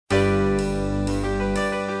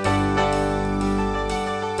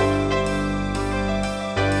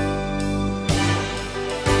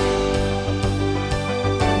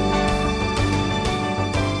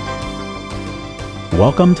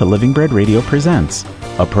Welcome to Living Bread Radio Presents,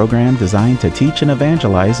 a program designed to teach and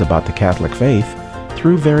evangelize about the Catholic faith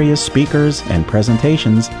through various speakers and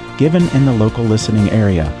presentations given in the local listening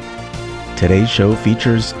area. Today's show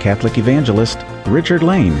features Catholic evangelist Richard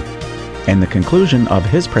Lane and the conclusion of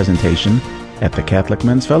his presentation at the Catholic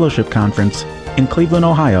Men's Fellowship Conference in Cleveland,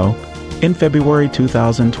 Ohio in February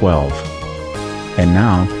 2012. And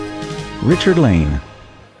now, Richard Lane.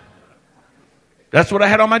 That's what I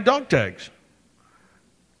had on my dog tags.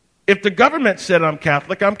 If the government said I'm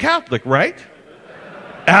Catholic, right?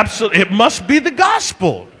 Absolutely. It must be the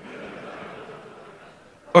gospel.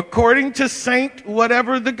 According to Saint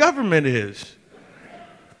whatever the government is.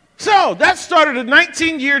 So that started a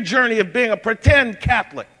 19-year journey of being a pretend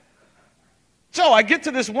Catholic. So I get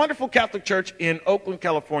to this wonderful Catholic church in Oakland,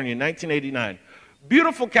 California in 1989.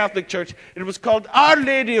 Beautiful Catholic church. It was called Our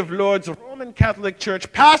Lady of Lourdes, a Roman Catholic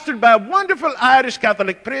church, pastored by a wonderful Irish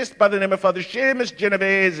Catholic priest by the name of Father Seamus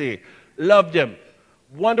Genovese. Loved him.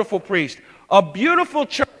 Wonderful priest. A beautiful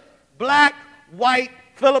church, black, white,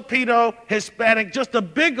 Filipino, Hispanic, just a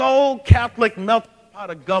big old Catholic melting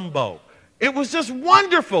pot of gumbo. It was just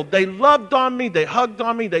wonderful. They loved on me. They hugged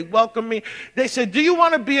on me. They welcomed me. They said, do you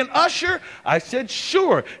want to be an usher? I said,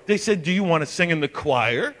 sure. They said, do you want to sing in the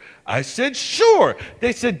choir? I said, sure.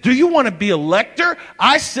 They said, do you want to be a lector?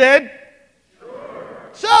 I said, sure.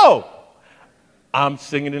 So, I'm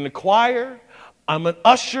singing in the choir. I'm an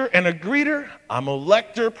usher and a greeter. I'm a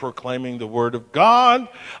lector proclaiming the word of God.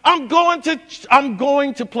 I'm going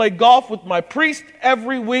to play golf with my priest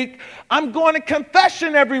every week. I'm going to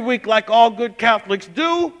confession every week like all good Catholics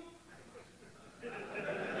do.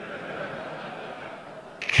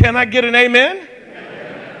 Can I get an amen?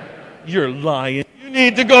 Amen. You're lying. You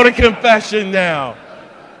need to go to confession now.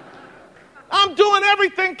 I'm doing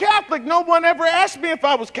everything Catholic. No one ever asked me if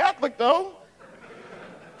I was Catholic, though.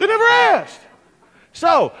 They never asked.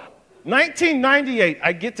 So, 1998,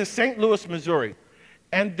 I get to St. Louis, Missouri,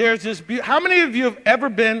 and there's this how many of you have ever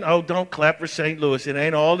been, oh, don't clap for St. Louis, it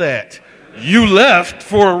ain't all that. You left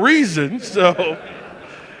for a reason, so.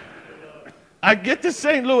 I get to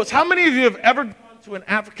St. Louis. How many of you have ever gone to an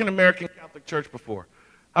African-American Catholic church before?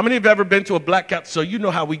 How many have ever been to a black Catholic? So you know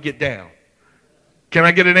how we get down. Can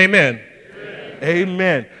I get an amen? Amen.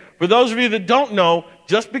 Amen. For those of you that don't know,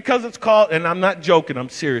 just because it's called, and I'm not joking, I'm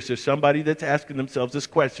serious. There's somebody that's asking themselves this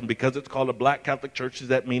question. Because it's called a black Catholic church, does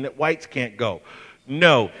that mean that whites can't go?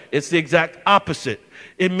 No, it's the exact opposite.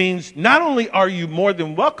 It means not only are you more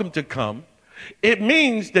than welcome to come, it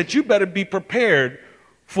means that you better be prepared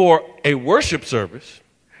for a worship service.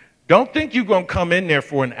 Don't think you're going to come in there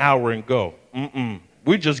for an hour and go.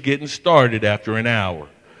 We're just getting started after an hour.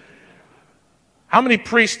 How many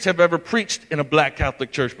priests have ever preached in a black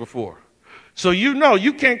Catholic church before? So you know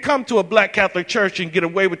you can't come to a black Catholic church and get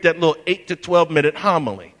away with that little 8 to 12 minute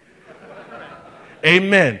homily.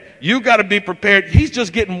 Amen. You got to be prepared. He's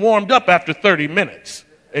just getting warmed up after 30 minutes.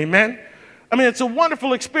 Amen. I mean, it's a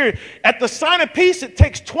wonderful experience. At the sign of peace, it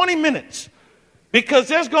takes 20 minutes. Because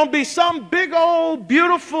there's going to be some big old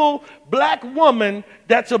beautiful black woman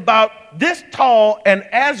that's about this tall and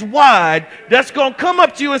as wide that's going to come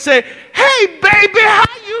up to you and say, hey, baby, how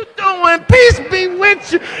you doing? Peace be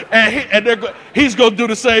with you. And he's going to do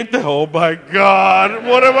the same thing. Oh, my God,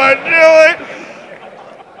 what am I doing?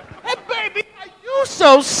 Hey, baby, you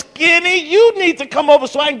so skinny. You need to come over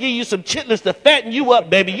so I can give you some chitlins to fatten you up,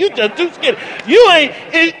 baby. You just too skinny.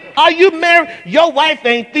 Are you married? Your wife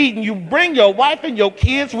ain't feeding you. Bring your wife and your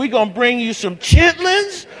kids. We're going to bring you some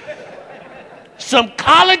chitlins, some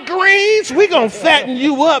collard greens. We're going to fatten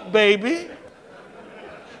you up, baby.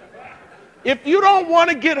 If you don't want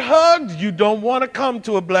to get hugged, you don't want to come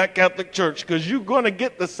to a black Catholic church because you're going to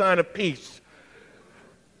get the sign of peace.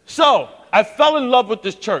 So I fell in love with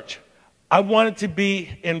this church. I wanted to be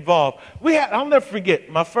involved. I'll never forget,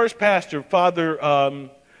 my first pastor, Father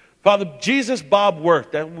Jesus Bob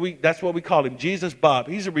Worth. That's what we call him, Jesus Bob.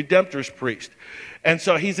 He's a Redemptorist priest. And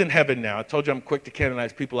so he's in heaven now. I told you I'm quick to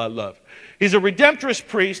canonize people I love. He's a Redemptorist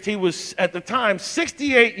priest. He was, at the time,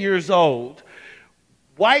 68 years old,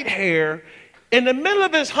 white hair. In the middle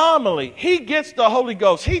of his homily, he gets the Holy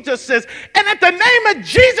Ghost. He just says, and at the name of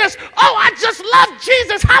Jesus, oh, I just love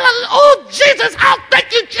Jesus. Hallelujah. Oh, Jesus, oh,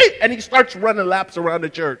 thank you, Jesus. And he starts running laps around the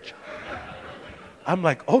church. I'm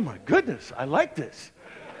like, oh, my goodness, I like this.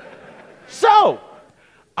 So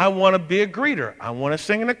I want to be a greeter. I want to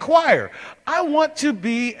sing in a choir. I want to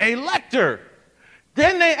be a lector.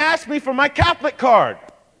 Then they asked me for my Catholic card.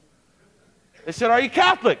 They said, are you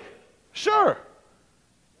Catholic? Sure.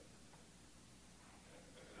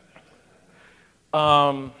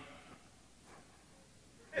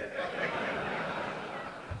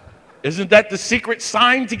 Isn't that the secret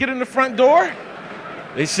sign to get in the front door?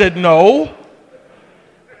 They said, no.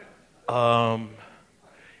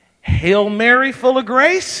 Hail Mary, full of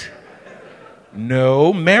grace?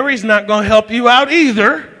 No, Mary's not going to help you out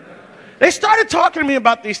either. They started talking to me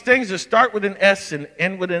about these things that start with an S and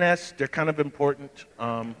end with an S. They're kind of important.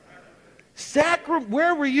 Sacrament,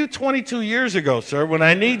 where were you 22 years ago, sir, when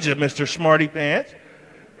I need you, Mr. Smarty Pants?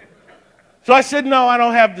 So I said, no, I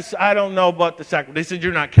don't have this. I don't know about the sacrament. They said,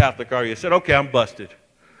 you're not Catholic, are you? I said, okay, I'm busted.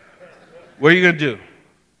 What are you going to do?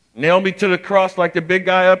 Nail me to the cross like the big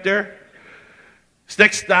guy up there?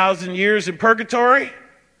 6,000 years in purgatory?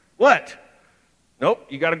 What? Nope,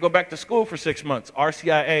 you got to go back to school for 6 months,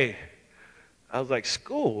 RCIA. I was like,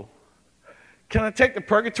 school? Can I take the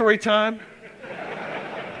purgatory time?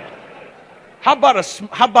 How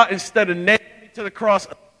about instead of nailing me to the cross,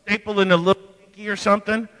 a staple in a little pinky or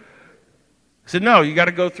something? I said, no, you got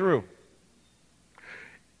to go through.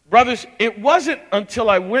 Brothers, it wasn't until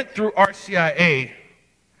I went through RCIA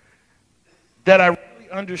that I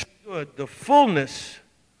really understood the fullness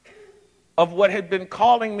of what had been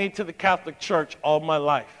calling me to the Catholic Church all my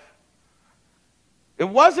life. It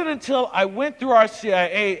wasn't until I went through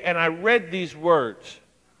RCIA and I read these words.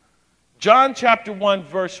 John chapter 1,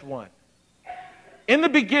 verse 1. In the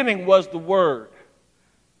beginning was the Word,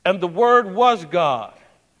 and the Word was God,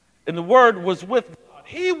 and the Word was with God.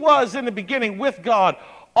 He was in the beginning with God.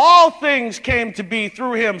 All things came to be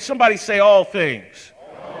through him. Somebody say all things.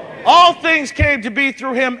 All things came to be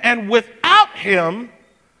through him, and without him,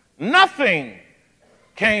 nothing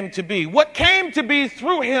came to be. What came to be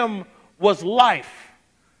through him was life,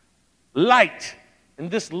 light. And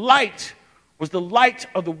this light was the light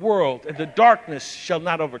of the world, and the darkness shall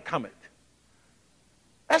not overcome it.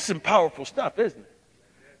 That's some powerful stuff, isn't it?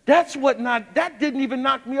 That didn't even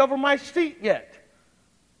knock me over my seat yet.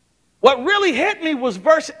 What really hit me was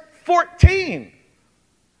verse 14.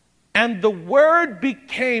 And the Word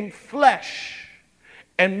became flesh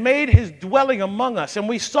and made his dwelling among us. And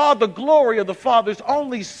we saw the glory of the Father's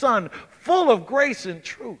only Son, full of grace and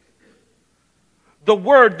truth. The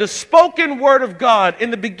Word, the spoken Word of God.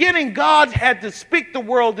 In the beginning, God had to speak the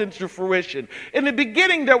world into fruition. In the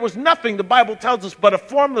beginning, there was nothing, the Bible tells us, but a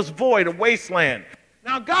formless void, a wasteland.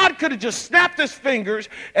 Now, God could have just snapped his fingers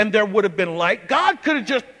and there would have been light. God could have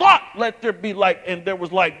just thought, let there be light, and there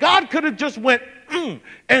was light. God could have just went,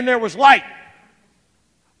 and there was light.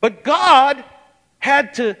 But God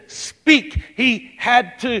had to speak. He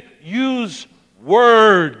had to use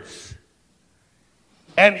words.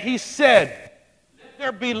 And he said, let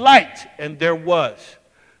there be light, and there was.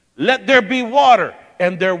 Let there be water,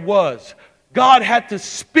 and there was. God had to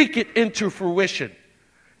speak it into fruition.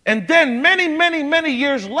 And then many, many, many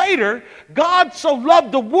years later, God so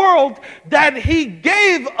loved the world that he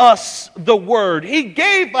gave us the Word. He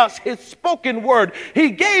gave us his spoken word. He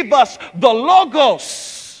gave us the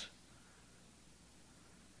Logos.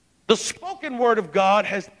 The spoken word of God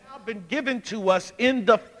has now been given to us in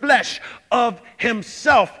the flesh of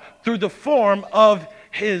himself through the form of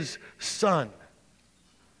his Son.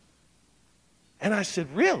 And I said,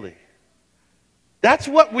 really? That's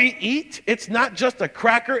what we eat? It's not just a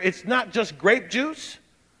cracker. It's not just grape juice.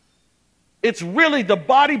 It's really the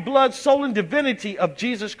body, blood, soul, and divinity of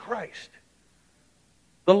Jesus Christ.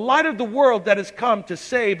 The light of the world that has come to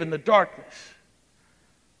save in the darkness.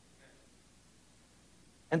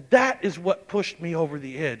 And that is what pushed me over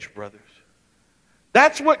the edge, brothers.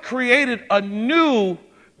 That's what created a new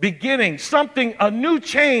beginning, a new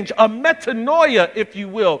change, a metanoia, if you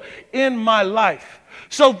will, in my life.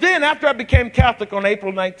 So then, after I became Catholic on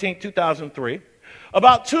April 19, 2003,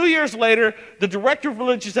 about 2 years later, the director of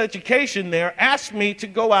religious education there asked me to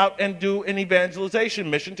go out and do an evangelization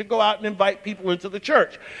mission, to go out and invite people into the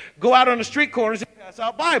church, go out on the street corners and pass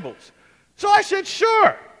out Bibles. So I said,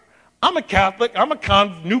 sure. I'm a Catholic. I'm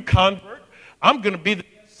a new convert. I'm going to be the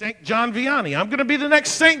next St. John Vianney. I'm going to be the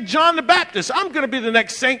next St. John the Baptist. I'm going to be the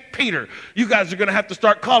next St. Peter. You guys are going to have to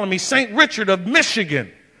start calling me St. Richard of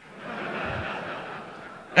Michigan.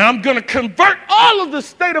 And I'm going to convert all of the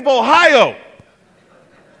state of Ohio.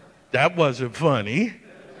 That wasn't funny.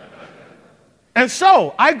 And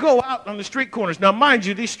so I go out on the street corners. Now, mind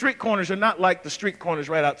you, these street corners are not like the street corners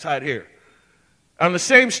right outside here. On the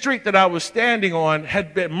same street that I was standing on,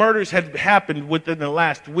 murders had happened within the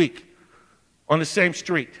last week. On the same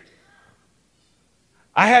street.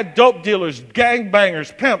 I had dope dealers,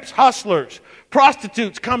 gangbangers, pimps, hustlers,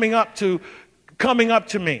 prostitutes coming up to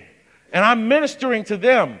me. And I'm ministering to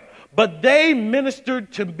them, but they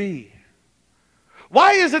ministered to me.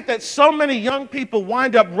 Why is it that so many young people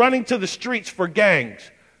wind up running to the streets for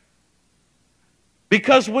gangs?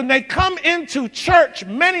 Because when they come into church,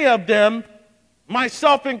 many of them,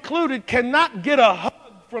 myself included, cannot get a hug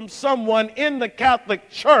from someone in the Catholic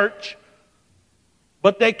Church,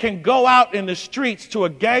 but they can go out in the streets to a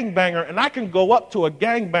gangbanger, and I can go up to a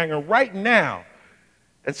gangbanger right now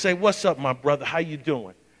and say, "What's up, my brother? How you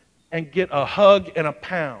doing?" and get a hug and a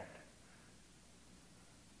pound.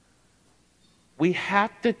 We have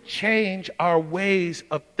to change our ways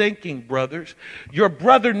of thinking, brothers. Your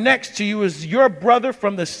brother next to you is your brother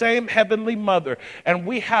from the same heavenly mother, and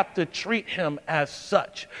we have to treat him as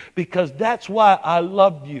such, because that's why I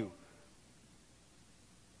love you.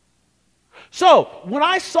 So, when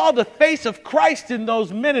I saw the face of Christ in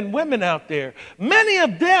those men and women out there, many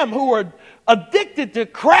of them who were addicted to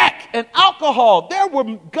crack and alcohol,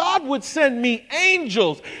 God would send me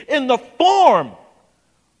angels in the form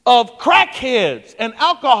of crackheads and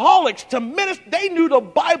alcoholics to minister. They knew the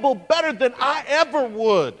Bible better than I ever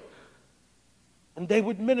would. And they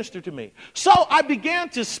would minister to me. So I began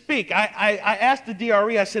to speak. I asked the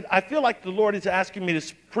DRE, I said, "I feel like the Lord is asking me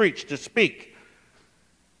to preach, to speak."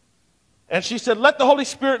 And she said, "Let the Holy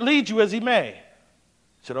Spirit lead you as he may." I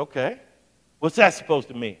said, "Okay. What's that supposed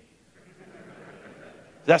to mean?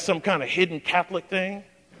 Is that some kind of hidden Catholic thing?"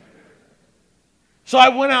 So I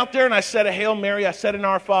went out there and I said a Hail Mary, I said an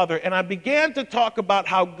Our Father, and I began to talk about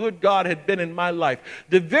how good God had been in my life.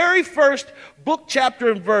 The very first book, chapter,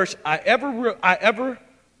 and verse I ever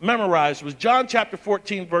memorized was John chapter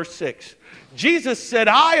 14, verse 6. Jesus said,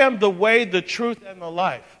 "I am the way, the truth, and the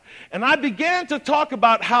life." And I began to talk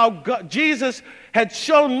about how Jesus had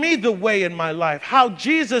shown me the way in my life, how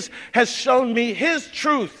Jesus has shown me his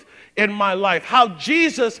truth in my life, how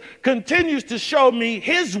Jesus continues to show me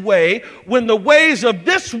his way when the ways of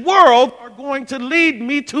this world are going to lead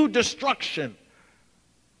me to destruction.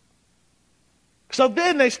 So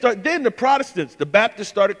then the Protestants, the Baptists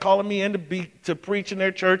started calling me in to preach in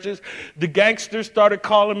their churches. The gangsters started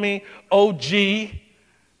calling me OG.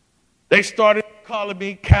 They started calling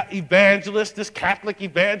me evangelist, this Catholic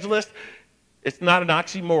evangelist. It's not an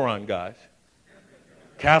oxymoron, guys.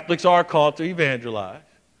 Catholics are called to evangelize.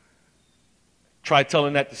 Try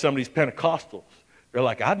telling that to some of these Pentecostals. They're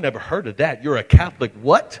like, "I've never heard of that. You're a Catholic."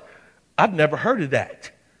 What? I've never heard of that.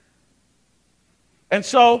 And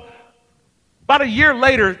so about a year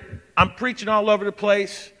later, I'm preaching all over the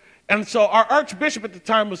place. And so our archbishop at the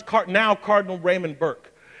time was now Cardinal Raymond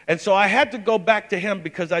Burke. And so I had to go back to him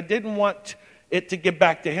because I didn't want it to get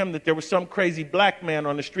back to him that there was some crazy black man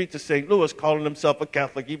on the streets of St. Louis calling himself a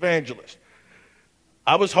Catholic evangelist.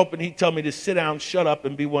 I was hoping he'd tell me to sit down, shut up,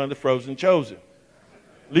 and be one of the frozen chosen.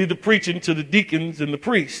 Leave the preaching to the deacons and the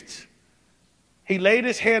priests. He laid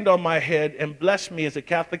his hand on my head and blessed me as a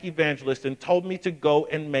Catholic evangelist and told me to go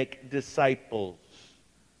and make disciples.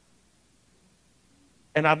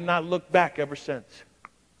 And I've not looked back ever since.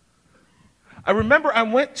 I remember I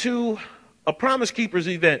went to a Promise Keepers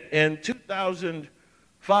event in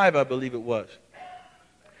 2005, I believe it was.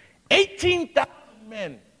 18,000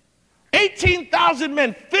 men. 18,000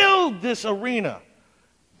 men filled this arena.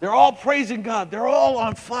 They're all praising God. They're all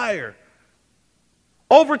on fire.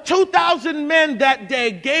 Over 2,000 men that day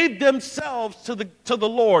gave themselves to the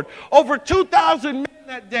Lord. Over 2,000 men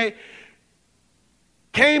that day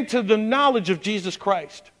came to the knowledge of Jesus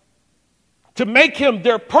Christ, to make him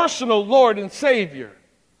their personal Lord and Savior,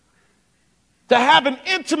 to have an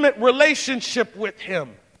intimate relationship with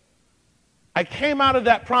him. I came out of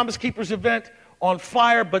that Promise Keepers event on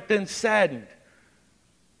fire, but then saddened.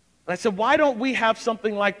 And I said, why don't we have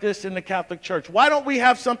something like this in the Catholic Church? Why don't we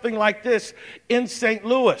have something like this in St.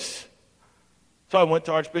 Louis? So I went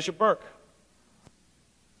to Archbishop Burke.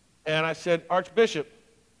 And I said, "Archbishop,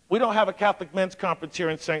 we don't have a Catholic men's conference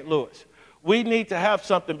here in St. Louis. We need to have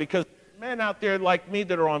something because there's men out there like me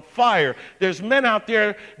that are on fire. There's men out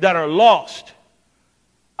there that are lost."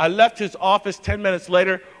 I left his office 10 minutes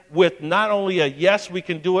later with not only a yes, we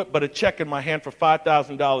can do it, but a check in my hand for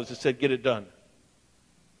 $5,000 that said, "Get it done."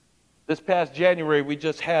 This past January, we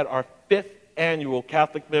just had our 5th annual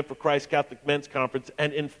Catholic Men for Christ Catholic Men's Conference,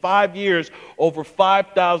 and in 5 years, over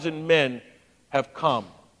 5,000 men have come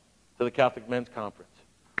to the Catholic Men's Conference.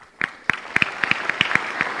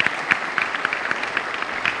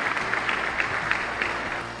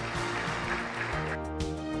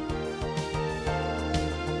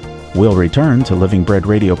 We'll return to Living Bread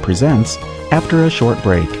Radio Presents after a short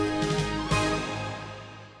break.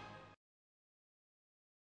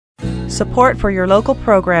 Support for your local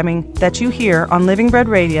programming that you hear on Living Bread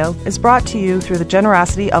Radio is brought to you through the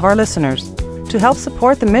generosity of our listeners. To help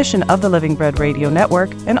support the mission of the Living Bread Radio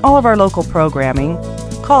Network and all of our local programming,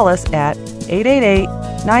 call us at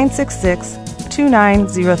 888-966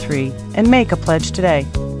 2903 and make a pledge today.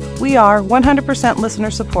 We are 100% listener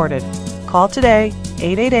supported. Call today,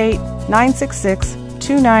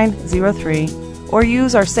 888-966-2903, or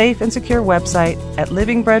use our safe and secure website at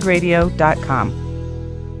livingbreadradio.com.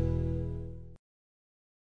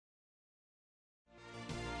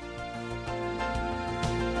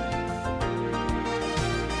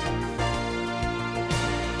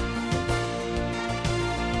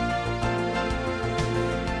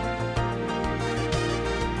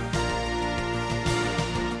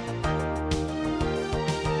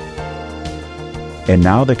 And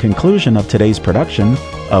now the conclusion of today's production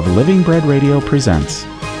of Living Bread Radio Presents.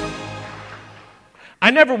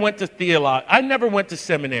 I never went to theology. I never went to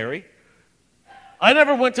seminary. I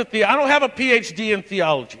never went to I don't have a PhD in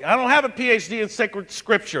theology. I don't have a PhD in sacred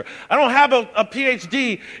scripture. I don't have a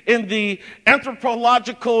PhD in the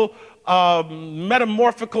anthropological,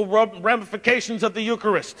 metamorphical ramifications of the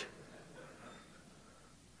Eucharist.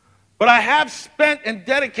 But I have spent and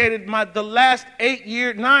dedicated the last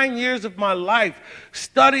 9 years of my life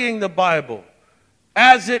studying the Bible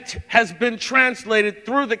as it has been translated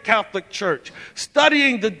through the Catholic Church,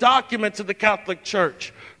 studying the documents of the Catholic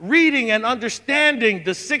Church, reading and understanding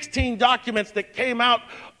the 16 documents that came out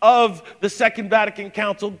of the Second Vatican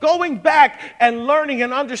Council, going back and learning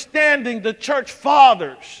and understanding the Church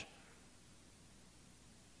Fathers,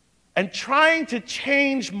 and trying to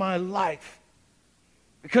change my life.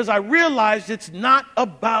 Because I realized it's not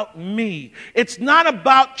about me. It's not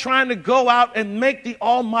about trying to go out and make the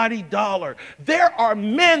almighty dollar. There are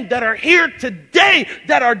men that are here today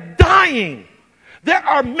that are dying. There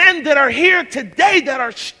are men that are here today that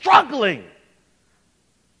are struggling.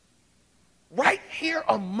 Right here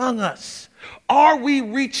among us, are we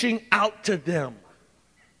reaching out to them?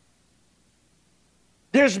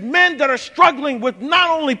 There's men that are struggling with not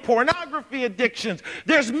only pornography addictions.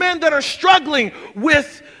 There's men that are struggling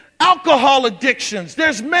with alcohol addictions.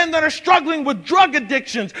 There's men that are struggling with drug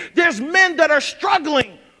addictions. There's men that are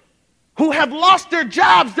struggling who have lost their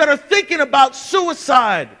jobs, that are thinking about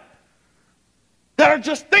suicide, that are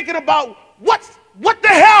just thinking about what the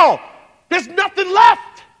hell? There's nothing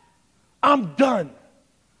left. I'm done.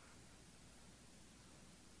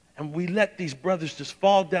 And we let these brothers just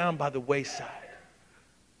fall down by the wayside.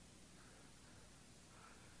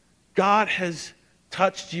 God has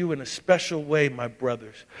touched you in a special way, my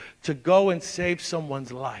brothers, to go and save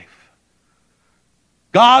someone's life.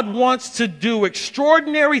 God wants to do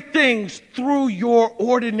extraordinary things through your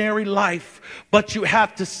ordinary life, but you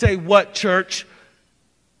have to say what, church?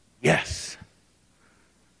 Yes.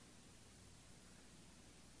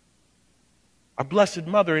 Our Blessed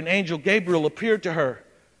Mother, an angel Gabriel, appeared to her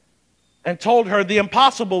and told her the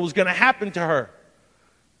impossible was going to happen to her.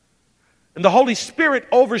 And the Holy Spirit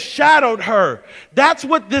overshadowed her. That's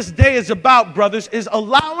what this day is about, brothers, is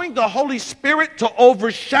allowing the Holy Spirit to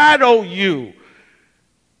overshadow you.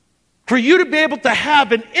 For you to be able to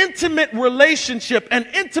have an intimate relationship, an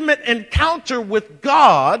intimate encounter with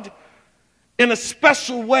God in a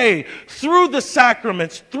special way, through the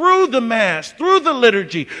sacraments, through the Mass, through the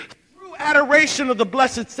liturgy, through adoration of the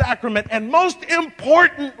Blessed Sacrament, and most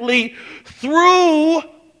importantly, through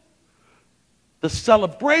the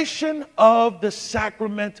celebration of the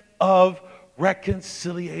sacrament of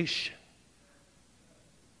reconciliation.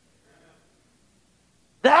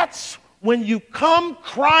 That's when you come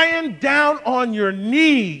crying down on your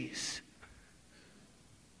knees.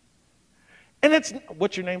 And it's,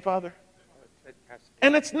 what's your name, Father? Ted Cassidy.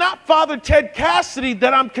 And it's not Father Ted Cassidy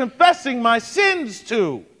that I'm confessing my sins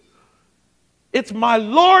to. It's my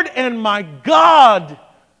Lord and my God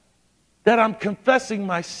that I'm confessing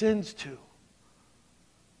my sins to.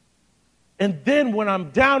 And then when I'm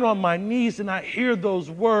down on my knees and I hear those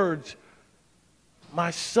words, my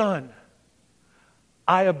son,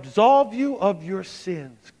 I absolve you of your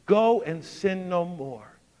sins. Go and sin no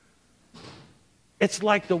more. It's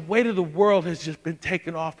like the weight of the world has just been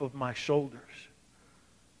taken off of my shoulders.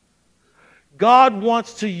 God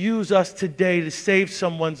wants to use us today to save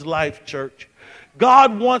someone's life, church.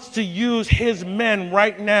 God wants to use his men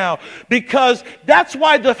right now, because that's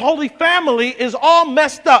why the Holy Family is all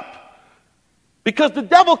messed up. Because the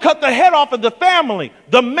devil cut the head off of the family,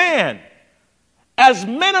 the man. As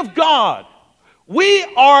men of God, we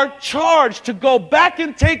are charged to go back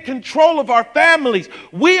and take control of our families.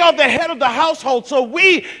 We are the head of the household, so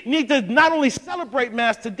we need to not only celebrate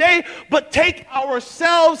Mass today, but take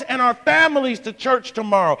ourselves and our families to church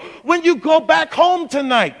tomorrow. When you go back home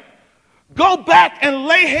tonight, go back and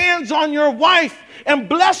lay hands on your wife and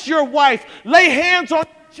bless your wife. Lay hands on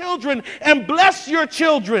your children and bless your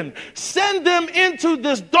children. Send them into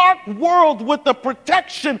this dark world with the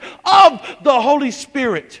protection of the Holy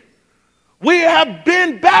Spirit. We have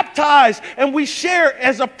been baptized and we share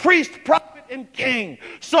as a priest, prophet, and king.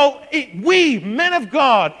 So we, men of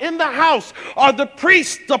God, in the house are the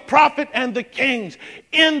priests, the prophet, and the kings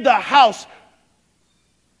in the house,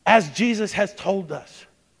 as Jesus has told us.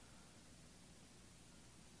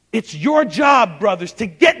 It's your job, brothers, to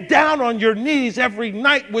get down on your knees every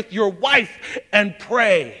night with your wife and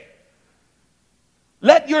pray.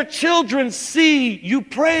 Let your children see you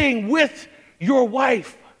praying with your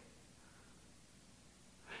wife.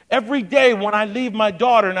 Every day when I leave my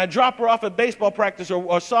daughter and I drop her off at baseball practice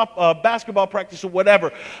or basketball practice or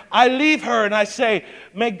whatever, I leave her and I say,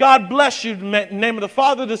 may God bless you in the name of the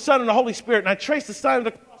Father, the Son, and the Holy Spirit. And I trace the sign of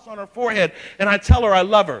the cross on her forehead and I tell her I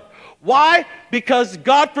love her. Why? Because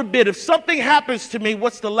God forbid, if something happens to me,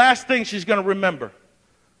 what's the last thing she's going to remember?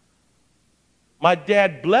 My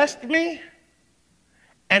dad blessed me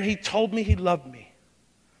and he told me he loved me.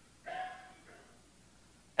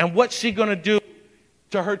 And what's she going to do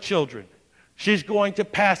to her children? She's going to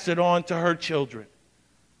pass it on to her children.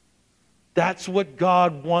 That's what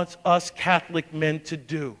God wants us Catholic men to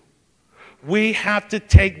do. We have to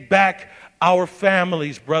take back our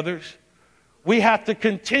families, brothers. We have to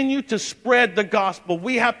continue to spread the gospel.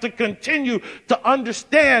 We have to continue to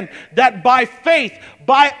understand that by faith,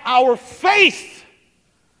 by our faith,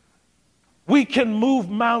 we can move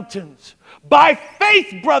mountains. By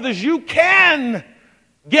faith, brothers, you can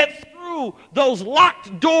get through those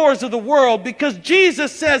locked doors of the world, because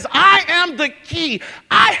Jesus says, I am the key.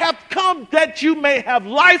 I have come that you may have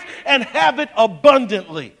life and have it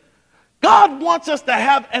abundantly. God wants us to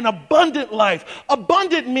have an abundant life.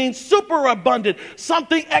 Abundant means superabundant,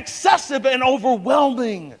 something excessive and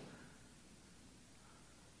overwhelming.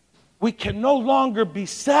 We can no longer be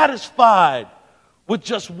satisfied with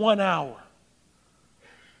just 1 hour.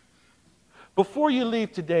 Before you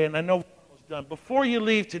leave today, and I know we're almost done, before you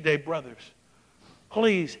leave today, brothers,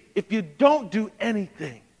 please, if you don't do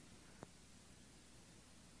anything,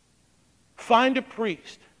 find a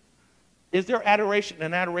priest. Is there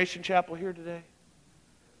an adoration chapel here today?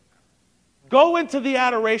 Go into the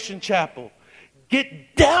adoration chapel.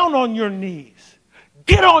 Get down on your knees.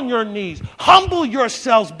 Get on your knees. Humble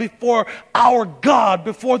yourselves before our God,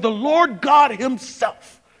 before the Lord God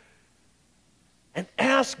himself. And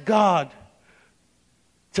ask God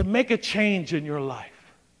to make a change in your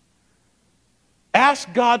life.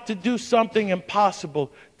 Ask God to do something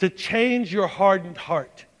impossible, to change your hardened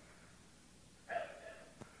heart.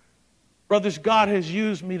 Brothers, God has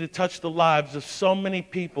used me to touch the lives of so many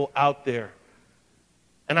people out there.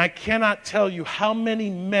 And I cannot tell you how many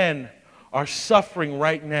men are suffering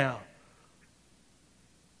right now.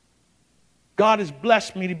 God has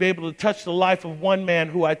blessed me to be able to touch the life of one man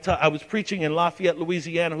who I was preaching in Lafayette,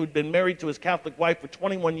 Louisiana, who'd been married to his Catholic wife for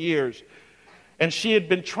 21 years. And she had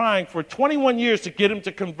been trying for 21 years to get him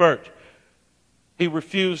to convert. He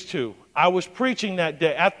refused to. I was preaching that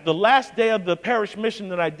day. After the last day of the parish mission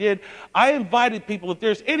that I did, I invited people, if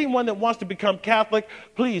there's anyone that wants to become Catholic,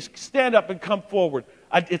 please stand up and come forward.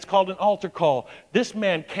 It's called an altar call. This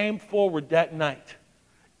man came forward that night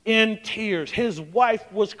in tears. His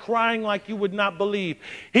wife was crying like you would not believe.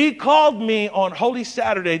 He called me on Holy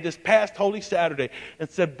Saturday, this past Holy Saturday, and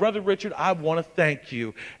said, Brother Richard, I want to thank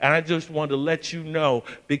you. And I just wanted to let you know,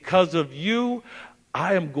 because of you,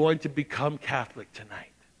 I am going to become Catholic tonight.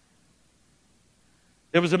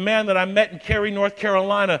 There was a man that I met in Cary, North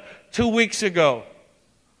Carolina 2 weeks ago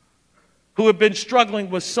who had been struggling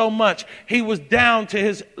with so much. He was down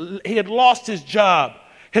to he had lost his job.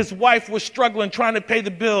 His wife was struggling, trying to pay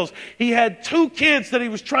the bills. He had 2 kids that he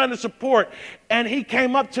was trying to support. And he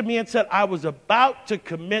came up to me and said, I was about to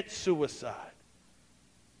commit suicide.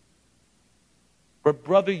 But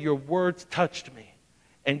brother, your words touched me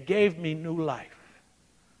and gave me new life.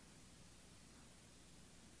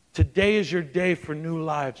 Today is your day for new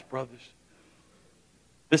lives, brothers.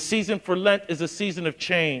 The season for Lent is a season of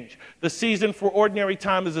change. The season for ordinary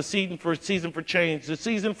time is a season for change. The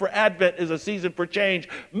season for Advent is a season for change.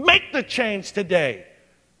 Make the change today.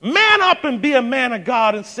 Man up and be a man of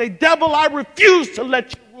God and say, devil, I refuse to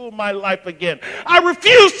let you rule my life again. I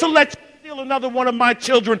refuse to let you steal another one of my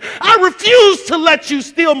children. I refuse to let you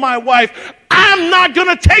steal my wife. I'm not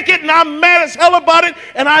going to take it, and I'm mad as hell about it,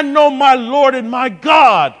 and I know my Lord and my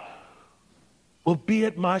God will be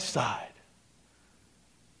at my side.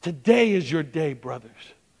 Today is your day, brothers.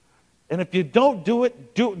 And if you don't do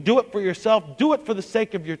it, do it for yourself. Do it for the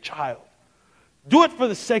sake of your child. Do it for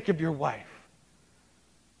the sake of your wife.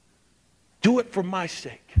 Do it for my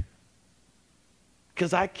sake.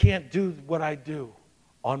 because I can't do what I do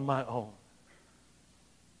on my own.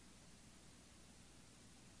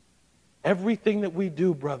 Everything that we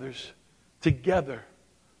do, brothers, together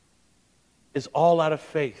is all out of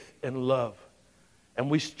faith and love. And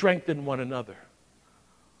we strengthen one another.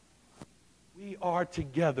 We are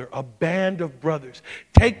together, a band of brothers.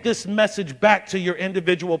 Take this message back to your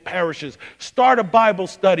individual parishes. Start a Bible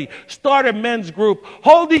study. Start a men's group.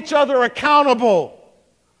 Hold each other accountable.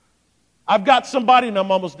 I've got somebody, and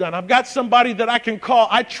I'm almost done. I've got somebody that I can call.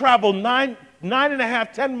 I travel 10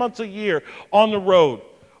 months a year on the road,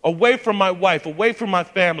 away from my wife, away from my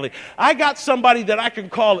family. I got somebody that I can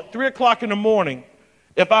call at 3 o'clock in the morning.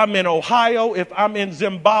 If I'm in Ohio, if I'm in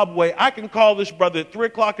Zimbabwe, I can call this brother at 3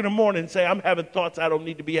 o'clock in the morning and say, I'm having thoughts I don't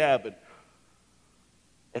need to be having.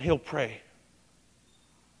 And he'll pray.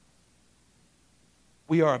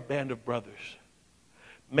 We are a band of brothers.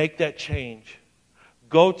 Make that change.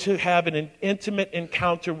 Go to have an intimate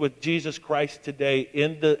encounter with Jesus Christ today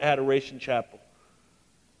in the Adoration Chapel.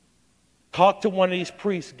 Talk to one of these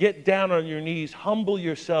priests. Get down on your knees. Humble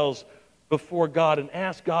yourselves before God and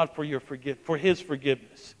ask God for His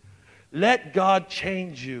forgiveness. Let God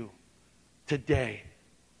change you today.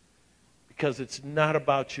 Because it's not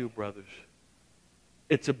about you, brothers.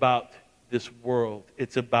 It's about this world.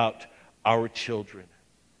 It's about our children.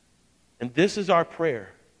 And this is our prayer.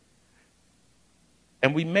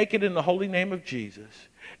 And we make it in the holy name of Jesus.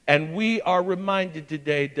 And we are reminded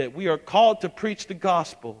today that we are called to preach the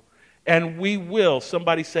gospel. And we will.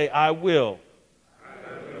 Somebody say, I will. I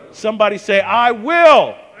will. Somebody say, I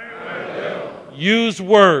will. I will. Use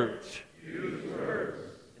words. Use words.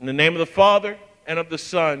 In the name of the Father, and of the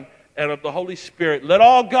Son, and of the Holy Spirit. Let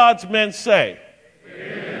all God's men say,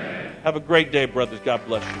 amen. Have a great day, brothers. God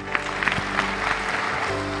bless you.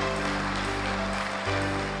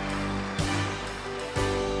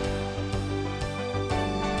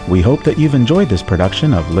 We hope that you've enjoyed this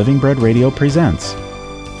production of Living Bread Radio Presents.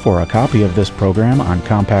 For a copy of this program on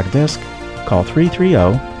compact disc, call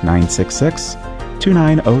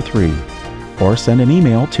 330-966-2903 or send an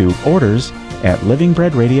email to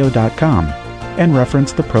orders@livingbreadradio.com and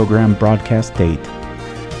reference the program broadcast date.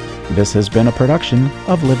 This has been a production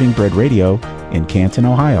of Living Bread Radio in Canton,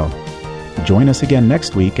 Ohio. Join us again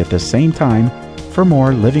next week at the same time for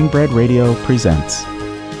more Living Bread Radio Presents.